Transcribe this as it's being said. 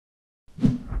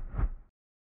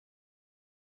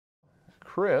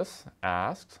Chris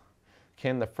asks,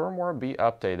 can the firmware be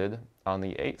updated on the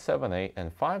 878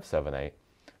 and 578?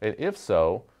 And if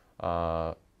so,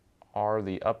 where are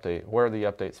the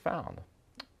updates found?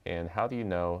 And how do you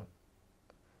know,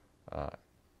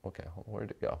 okay,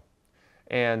 where'd it go?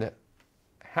 And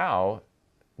how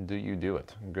do you do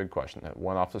it? Good question. It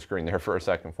went off the screen there for a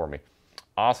second for me.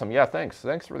 Awesome. Yeah, thanks.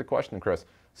 Thanks for the question, Chris.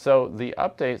 So the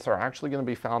updates are actually going to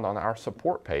be found on our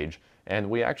support page, and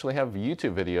we actually have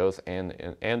YouTube videos and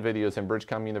videos in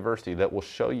Bridgecom University that will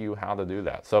show you how to do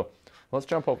that. So let's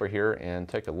jump over here and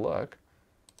take a look.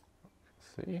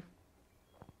 Let's see.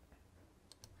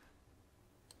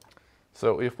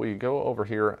 So if we go over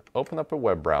here, open up a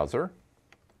web browser,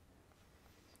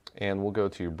 and we'll go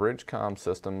to Bridgecom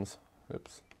Systems.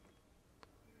 Oops.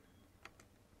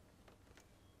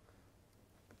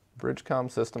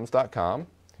 bridgecomsystems.com.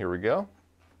 Here we go.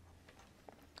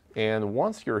 And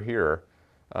once you're here,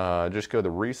 just go to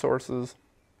Resources.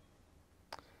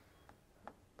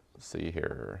 Let's see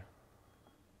here.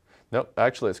 Nope,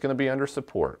 actually it's going to be under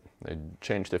Support. They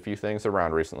changed a few things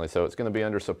around recently, so it's going to be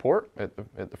under Support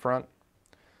at the front.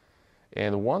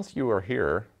 And once you are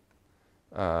here,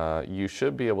 you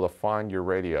should be able to find your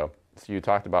radio. So you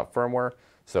talked about firmware,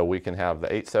 so we can have the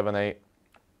 878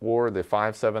 or the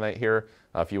 578 here.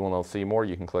 If you want to see more,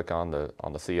 you can click on the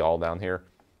See All down here.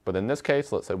 But in this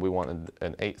case, let's say we wanted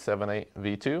an 878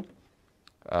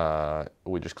 V2.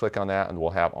 We just click on that and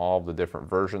we'll have all of the different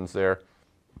versions there.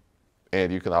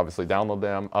 And you can obviously download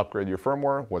them, upgrade your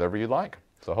firmware, whatever you like.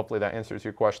 So hopefully that answers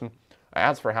your question.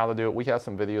 As for how to do it, we have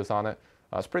some videos on it.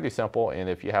 It's pretty simple, and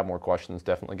if you have more questions,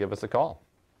 definitely give us a call.